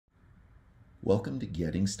Welcome to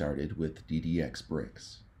Getting Started with DDX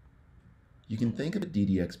Bricks. You can think of a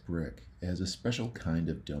DDX brick as a special kind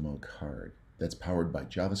of Domo card that's powered by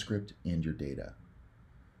JavaScript and your data.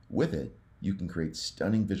 With it, you can create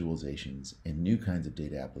stunning visualizations and new kinds of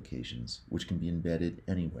data applications which can be embedded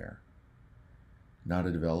anywhere. Not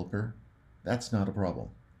a developer? That's not a problem.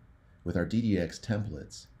 With our DDX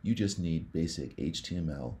templates, you just need basic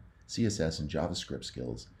HTML, CSS, and JavaScript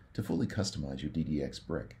skills to fully customize your DDX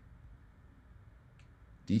brick.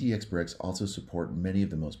 DDX Bricks also support many of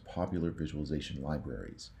the most popular visualization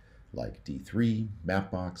libraries, like D3,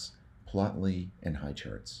 Mapbox, Plotly, and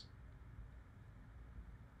Highcharts.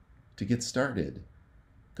 To get started,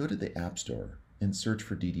 go to the Appstore and search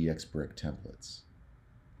for DDX Brick templates.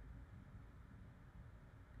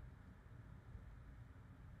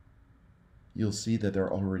 You'll see that there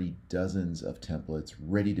are already dozens of templates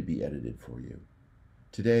ready to be edited for you.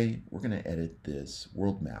 Today, we're going to edit this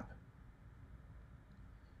world map.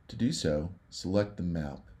 To do so, select the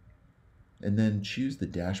map, and then choose the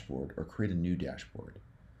dashboard or create a new dashboard.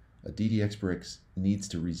 A DDX Bricks needs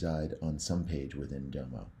to reside on some page within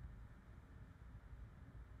Domo.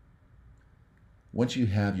 Once you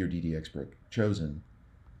have your DDX brick chosen,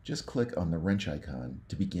 just click on the wrench icon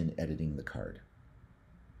to begin editing the card.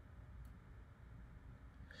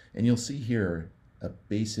 And you'll see here a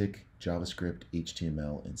basic JavaScript,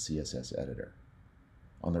 HTML, and CSS editor.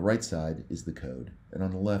 On the right side is the code, and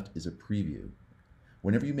on the left is a preview.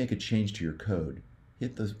 Whenever you make a change to your code,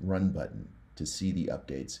 hit the Run button to see the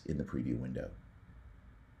updates in the preview window.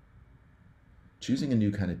 Choosing a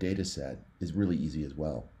new kind of dataset is really easy as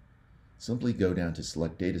well. Simply go down to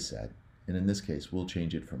Select Dataset, and in this case we'll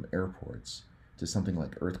change it from airports to something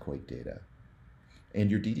like earthquake data,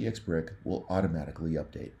 and your DDX brick will automatically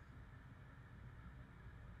update.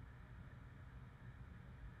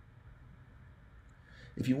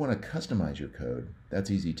 If you want to customize your code,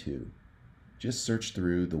 that's easy too. Just search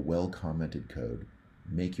through the well-commented code,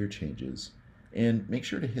 make your changes, and make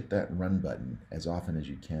sure to hit that Run button as often as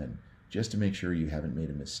you can, just to make sure you haven't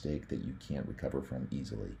made a mistake that you can't recover from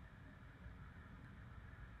easily.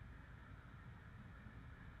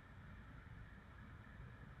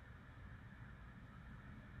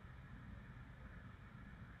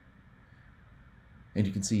 And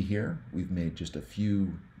you can see here, we've made just a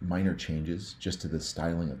few minor changes just to the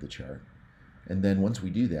styling of the chart. And then once we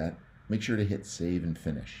do that, make sure to hit Save and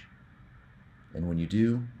Finish. And when you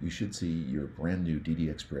do, you should see your brand new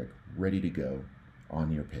DDX brick ready to go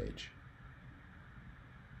on your page.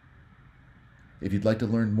 If you'd like to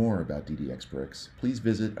learn more about DDX Bricks, please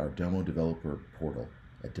visit our Domo developer portal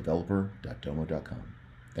at developer.domo.com.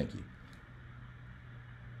 Thank you.